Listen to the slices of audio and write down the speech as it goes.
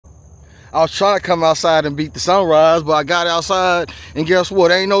I was trying to come outside and beat the sunrise, but I got outside and guess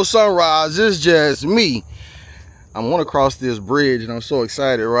what? Ain't no sunrise. It's just me. I want to cross this bridge and I'm so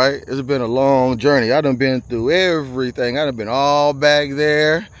excited, right? It's been a long journey. I done been through everything. I done been all back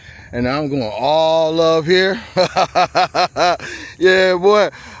there and now I'm going all up here. Yeah, boy.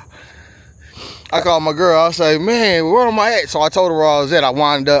 I called my girl. I say, man, where am I at? So I told her where I was at. I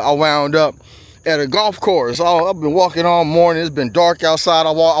wound up at a golf course. I've been walking all morning. It's been dark outside.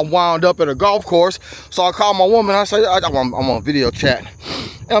 I wound up at a golf course. So I called my woman. I say, I'm on video chat.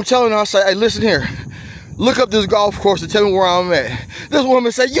 And I'm telling her, I say, hey, listen here. Look up this golf course and tell me where I'm at. This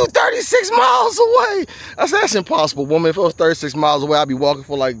woman said, you 36 miles away. I said, that's impossible, woman. If it was 36 miles away, I'd be walking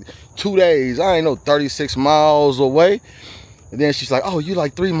for like 2 days. I ain't no 36 miles away. And then she's like, oh, you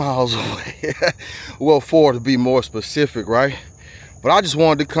like 3 miles away. Well, 4 to be more specific, right? But I just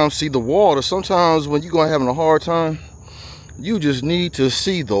wanted to come see the water. Sometimes when you're having a hard time, you just need to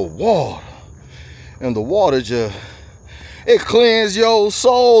see the water. And the water just, it cleans your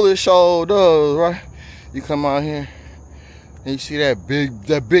soul. It sure does, right? You come out here and you see that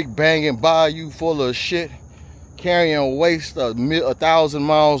big banging bayou full of shit, carrying waste 1,000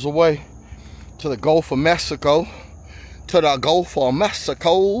 miles away to the Gulf of Mexico, to the Gulf of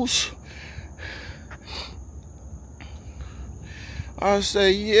Mexico's. I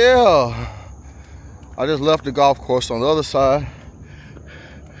say, yeah. I just left the golf course on the other side.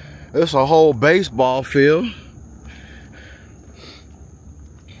 It's a whole baseball field.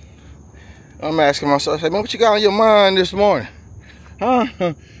 I'm asking myself, hey man, what you got on your mind this morning? Huh?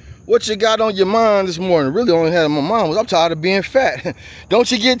 What you got on your mind this morning? Really only had in my mind was I'm tired of being fat.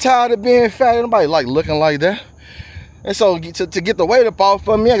 Don't you get tired of being fat? Nobody like looking like that. And so to get the weight up off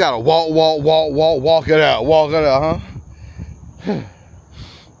of me, I gotta walk it out, huh?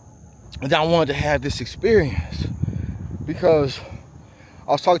 And I wanted to have this experience because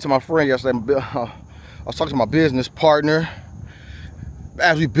I was talking to my friend yesterday. I was talking to my business partner.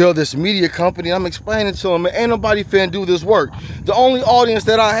 As we build this media company, I'm explaining to him, ain't nobody finna do this work. The only audience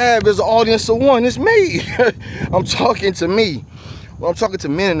that I have is an audience of one. It's me. I'm talking to me. When I'm talking to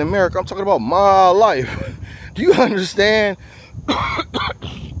men in America, I'm talking about my life. Do you understand? I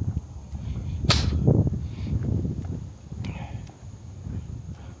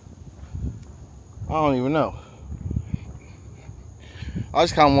don't even know. I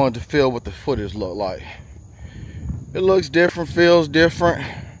just kind of wanted to feel what the footage looked like. It looks different, feels different.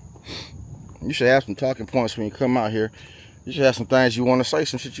 You should have some talking points when you come out here. You should have some things you want to say,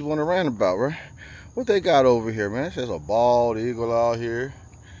 some shit you want to rant about, right? What they got over here, man? It says a bald eagle out here.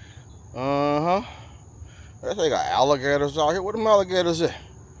 Uh-huh. They got alligators out here. Where them alligators at?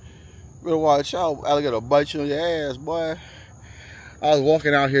 Better watch out. Alligator bite you on your ass, boy. I was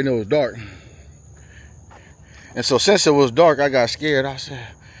walking out here and it was dark. And so since it was dark, I got scared.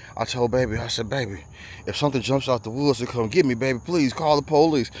 I told baby, I said, baby, if something jumps out the woods to come get me, baby, please call the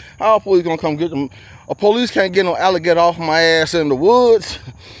police. How are police gonna come get them? A police can't get no alligator off my ass in the woods.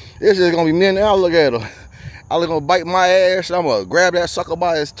 It's just gonna be me and the alligator. Alligator gonna bite my ass, and I'm gonna grab that sucker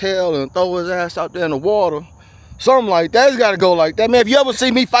by his tail and throw his ass out there in the water. Something like that. It's gotta go like that. Man, if you ever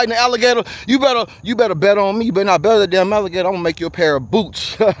see me fighting an alligator, you better bet on me. You better not bet the damn alligator. I'm gonna make you a pair of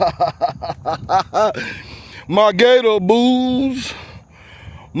boots. My gator boots.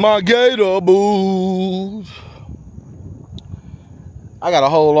 My gator boots. I got a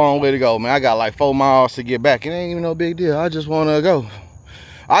whole long way to go, man. I got like 4 miles to get back. It ain't even no big deal. I just want to go.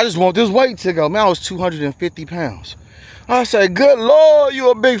 I just want this weight to go. Man, I was 250 pounds. I said, good Lord,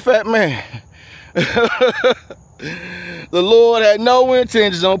 you a big fat man. The Lord had no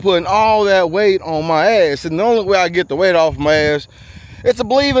intentions on putting all that weight on my ass. And the only way I get the weight off my ass is to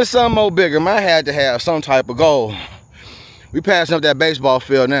believe in something more bigger. Man, I had to have some type of goal. We passing up that baseball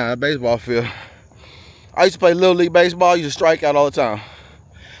field now, that baseball field. I used to play Little League baseball. I used to strike out all the time.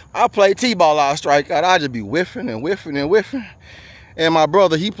 I played T-ball, I strike out. I just be whiffing and whiffing and whiffing. And my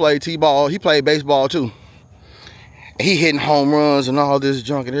brother, he played T-ball. He played baseball too. He hitting home runs and all this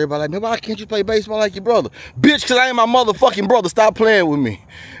junk. And everybody like, man, why can't you play baseball like your brother? Bitch, because I ain't my motherfucking brother. Stop playing with me.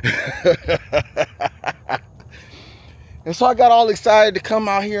 And so I got all excited to come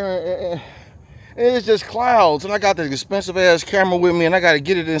out here and it's just clouds, and I got this expensive ass camera with me, and I got to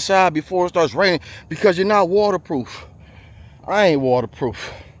get it inside before it starts raining because you're not waterproof. I ain't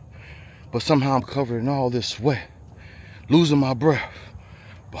waterproof, but somehow I'm covered in all this sweat, losing my breath.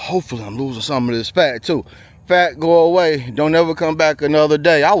 But hopefully I'm losing some of this fat too. Fat go away, don't ever come back another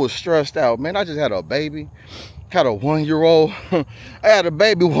day. I was stressed out, man. I just had a baby, had a 1-year-old. I had a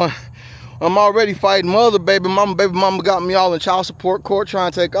baby one. I'm already fighting my other baby mama. Baby mama got me all in child support court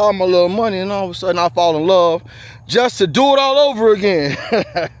trying to take all my little money, and all of a sudden I fall in love just to do it all over again.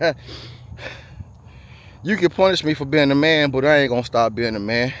 You can punish me for being a man, but I ain't gonna stop being a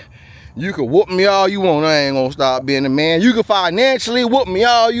man. You can whoop me all you want, I ain't gonna stop being a man. You can financially whoop me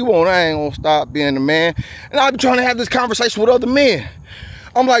all you want, I ain't gonna stop being a man. And I've been trying to have this conversation with other men.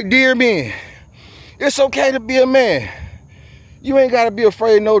 I'm like, dear men, it's okay to be a man. You ain't gotta be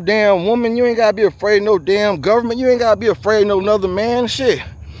afraid of no damn woman. You ain't gotta be afraid of no damn government. You ain't gotta be afraid of no another man. Shit.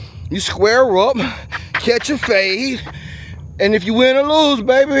 You square up, catch a fade, and if you win or lose,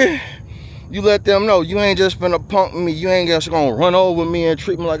 baby, you let them know you ain't just finna punk me. You ain't just gonna run over me and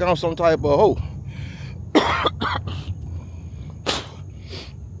treat me like I'm some type of hoe.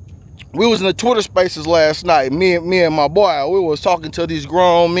 We was in the Twitter spaces last night. Me and my boy, we was talking to these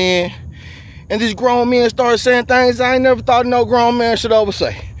grown men. And these grown men started saying things I ain't never thought no grown man should ever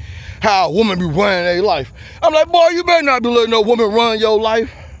say. How a woman be running their life. I'm like, boy, you better not be letting no woman run your life.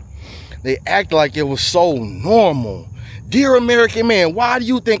 They act like it was so normal. Dear American man, why do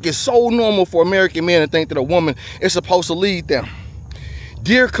you think it's so normal for American men to think that a woman is supposed to lead them?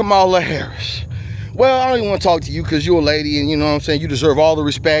 Dear Kamala Harris, well, I don't even want to talk to you because you're a lady and you know what I'm saying, you deserve all the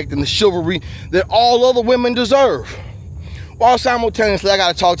respect and the chivalry that all other women deserve. While simultaneously, I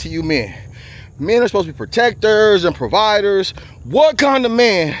got to talk to you men. Men are supposed to be protectors and providers. What kind of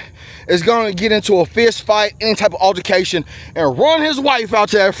man is going to get into a fist fight, any type of altercation, and run his wife out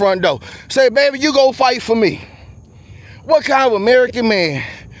to that front door? Say, baby, you go fight for me. What kind of American man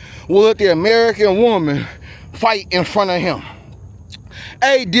will let the American woman fight in front of him?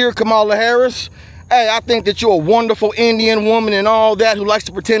 Hey, dear Kamala Harris, hey, I think that you're a wonderful Indian woman and all that who likes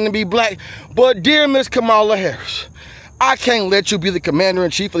to pretend to be black. But dear Miss Kamala Harris, I can't let you be the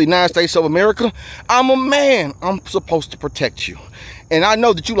commander-in-chief of the United States of America. I'm a man. I'm supposed to protect you. And I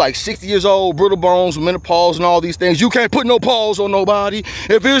know that you like 60 years old, brittle bones, menopause, and all these things. You can't put no pause on nobody.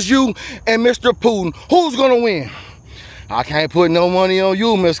 If it's you and Mr. Putin, who's going to win? I can't put no money on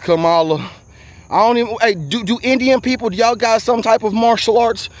you, Miss Kamala. I don't even, hey, do Indian people, do y'all got some type of martial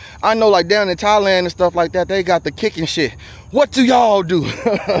arts? I know like down in Thailand and stuff like that, they got the kicking shit. What do y'all do?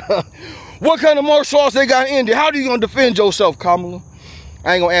 What kind of martial arts they got in India? How are you going to defend yourself, Kamala?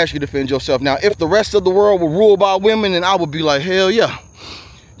 I ain't going to ask you to defend yourself. Now, if the rest of the world were ruled by women, then I would be like, hell yeah.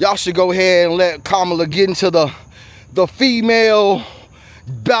 Y'all should go ahead and let Kamala get into the female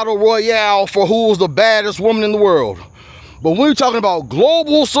battle royale for who's the baddest woman in the world. But when we're talking about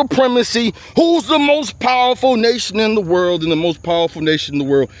global supremacy, who's the most powerful nation in the world, and the most powerful nation in the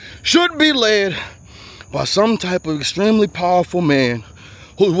world should be led by some type of extremely powerful man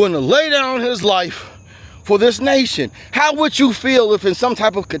who's willing to lay down his life for this nation. How would you feel if in some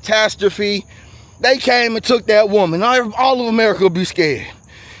type of catastrophe they came and took that woman? All of America would be scared.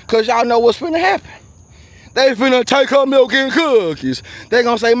 Because y'all know what's finna happen. They finna take her milk and cookies. They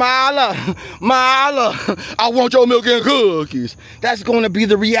gonna say, Mala, I want your milk and cookies. That's gonna be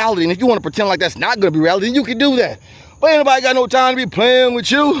the reality. And if you wanna pretend like that's not gonna be reality, then you can do that. But ain't nobody got no time to be playing with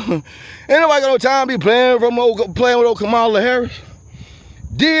you. Ain't nobody got no time to be playing with old Kamala Harris.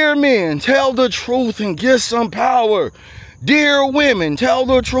 Dear men, tell the truth and get some power. Dear women, tell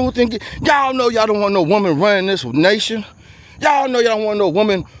the truth and get... Y'all know y'all don't want no woman running this nation. Y'all know y'all don't want no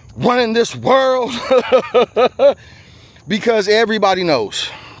woman running this world. Because everybody knows.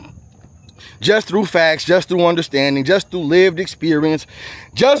 Just through facts, just through understanding, just through lived experience,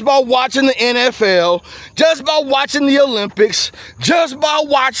 just by watching the NFL, just by watching the Olympics, just by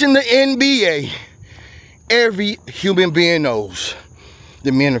watching the NBA, every human being knows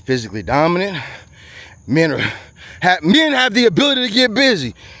that men are physically dominant. Men have the ability to get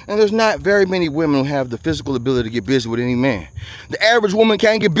busy. And there's not very many women who have the physical ability to get busy with any man. The average woman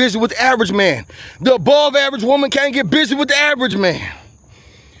can't get busy with the average man. The above average woman can't get busy with the average man.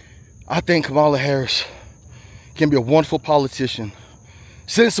 I think Kamala Harris can be a wonderful politician.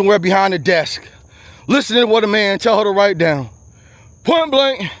 Sitting somewhere behind a desk, listening to what a man tell her to write down. Point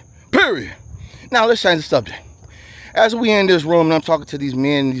blank, period. Now let's change the subject. As we in this room and I'm talking to these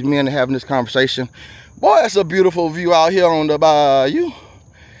men are having this conversation. Boy, that's a beautiful view out here on the bayou.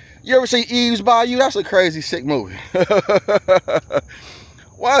 You ever see Eve's Bayou? That's a crazy, sick movie.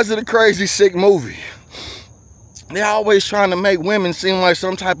 Why is it a crazy, sick movie? They're always trying to make women seem like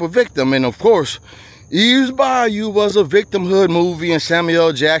some type of victim. And of course, Eve's Bayou was a victimhood movie, and Samuel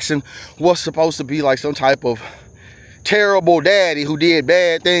L. Jackson was supposed to be like some type of terrible daddy who did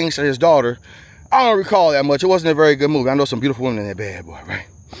bad things to his daughter. I don't recall that much. It wasn't a very good movie. I know some beautiful women in that bad boy, right?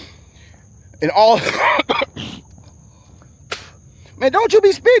 And all... Man, don't you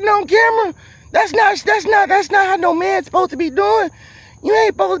be spitting on camera. That's not how no man's supposed to be doing. You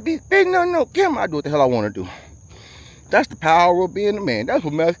ain't supposed to be spitting on no camera. I do what the hell I want to do. That's the power of being a man. That's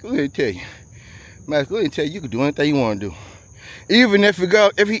what masculinity tell you. Masculinity tell you can do anything you want to do. Even if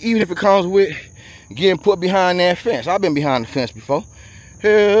it comes with getting put behind that fence. I've been behind the fence before.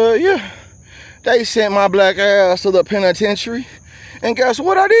 Hell yeah. They sent my black ass to the penitentiary. And guess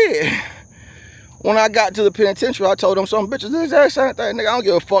what I did? When I got to the penitentiary, I told them some bitches, this is that same thing, nigga. I don't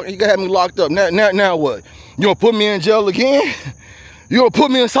give a fuck. You can have me locked up. Now what? You gonna put me in jail again? You gonna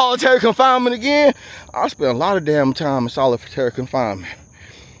put me in solitary confinement again? I spent a lot of damn time in solitary confinement.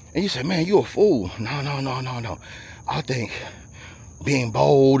 And you say, man, you a fool. No. I think being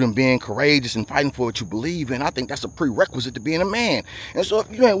bold and being courageous and fighting for what you believe in, I think that's a prerequisite to being a man. And so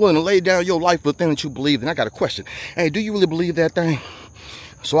if you ain't willing to lay down your life for the thing that you believe in, I got a question. Hey, do you really believe that thing?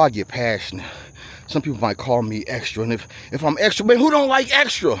 So I get passionate. Some people might call me extra. And if I'm extra, man, who don't like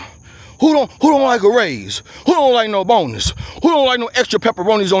extra? Who don't like a raise? Who don't like no bonus? Who don't like no extra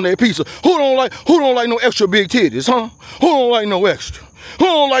pepperonis on their pizza? Who don't like no extra big titties, huh? Who don't like no extra? Who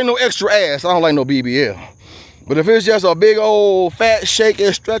don't like no extra ass? I don't like no BBL. But if it's just a big old fat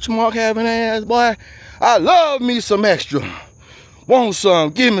shaky stretch mark having ass, boy, I love me some extra. Want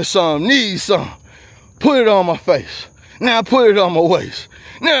some, give me some, need some. Put it on my face. Now put it on my waist.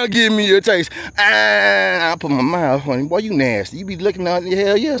 Now give me a taste. I put my mouth on you. Boy, you nasty. You be looking out,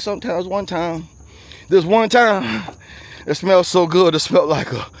 hell yeah, sometimes this one time, it smelled so good, it smelled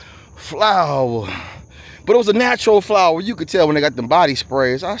like a flower. But it was a natural flower. You could tell when they got them body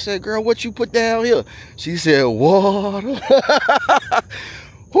sprays. I said, girl, what you put down here? She said, water.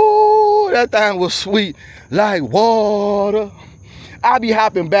 Ooh, that thing was sweet like water. I be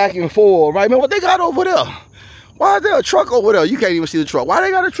hopping back and forth, right, man? What they got over there? Why is there a truck over there? You can't even see the truck. Why they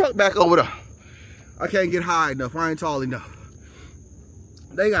got a truck back over there? I can't get high enough. I ain't tall enough.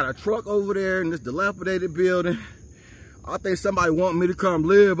 They got a truck over there in this dilapidated building. I think somebody want me to come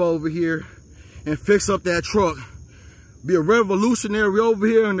live over here and fix up that truck. Be a revolutionary over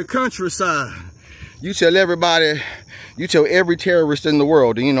here in the countryside. You tell everybody, you tell every terrorist in the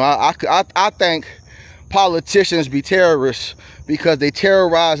world. And you know, I think politicians be terrorists because they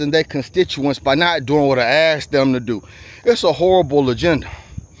terrorizing their constituents by not doing what I asked them to do. It's a horrible agenda.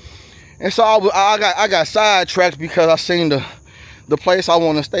 And so I got sidetracked because I seen the place I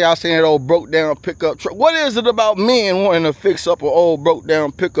want to stay. I seen that old broke down pickup truck. What is it about men wanting to fix up an old broke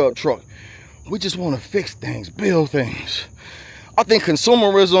down pickup truck? We just want to fix things, build things. I think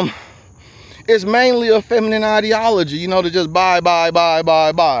consumerism is mainly a feminine ideology, you know, to just buy.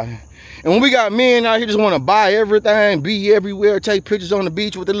 And when we got men out here just want to buy everything, be everywhere, take pictures on the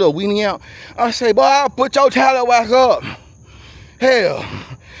beach with their little weenie out, I say, boy, I'll put your talent whack up. Hell,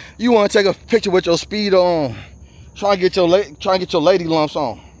 you want to take a picture with your speedo on, try and get your lady lumps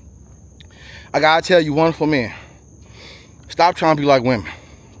on. I gotta tell you, wonderful men, stop trying to be like women.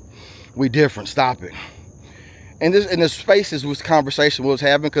 We different. Stop it. And in the spaces was conversation we was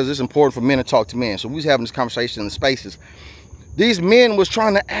having, because it's important for men to talk to men. So we was having this conversation in the spaces. These men was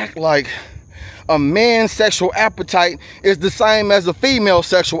trying to act like a man's sexual appetite is the same as a female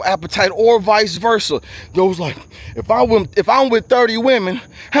sexual appetite, or vice versa. It was like, if I'm with 30 women,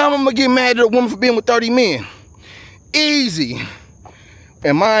 how am I gonna get mad at a woman for being with 30 men? Easy.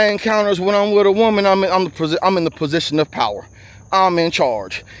 In my encounters, when I'm with a woman, I'm in the position of power. I'm in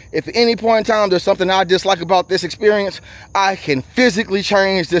charge. If at any point in time there's something I dislike about this experience, I can physically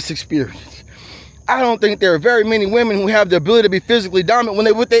change this experience. I don't think there are very many women who have the ability to be physically dominant when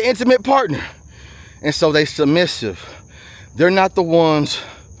they're with their intimate partner. And so they're submissive. They're not the ones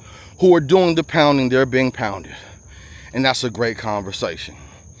who are doing the pounding, they're being pounded. And that's a great conversation.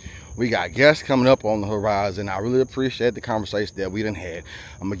 We got guests coming up on the horizon. I really appreciate the conversation that we done had.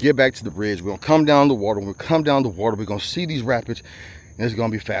 I'm gonna get back to the bridge. We're gonna come down the water. When we come down the water, we're gonna see these rapids, and it's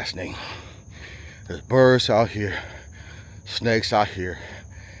gonna be fascinating. There's birds out here, snakes out here,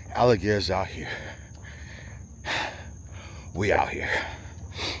 alligators out here. We out here.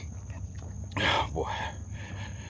 Oh, boy.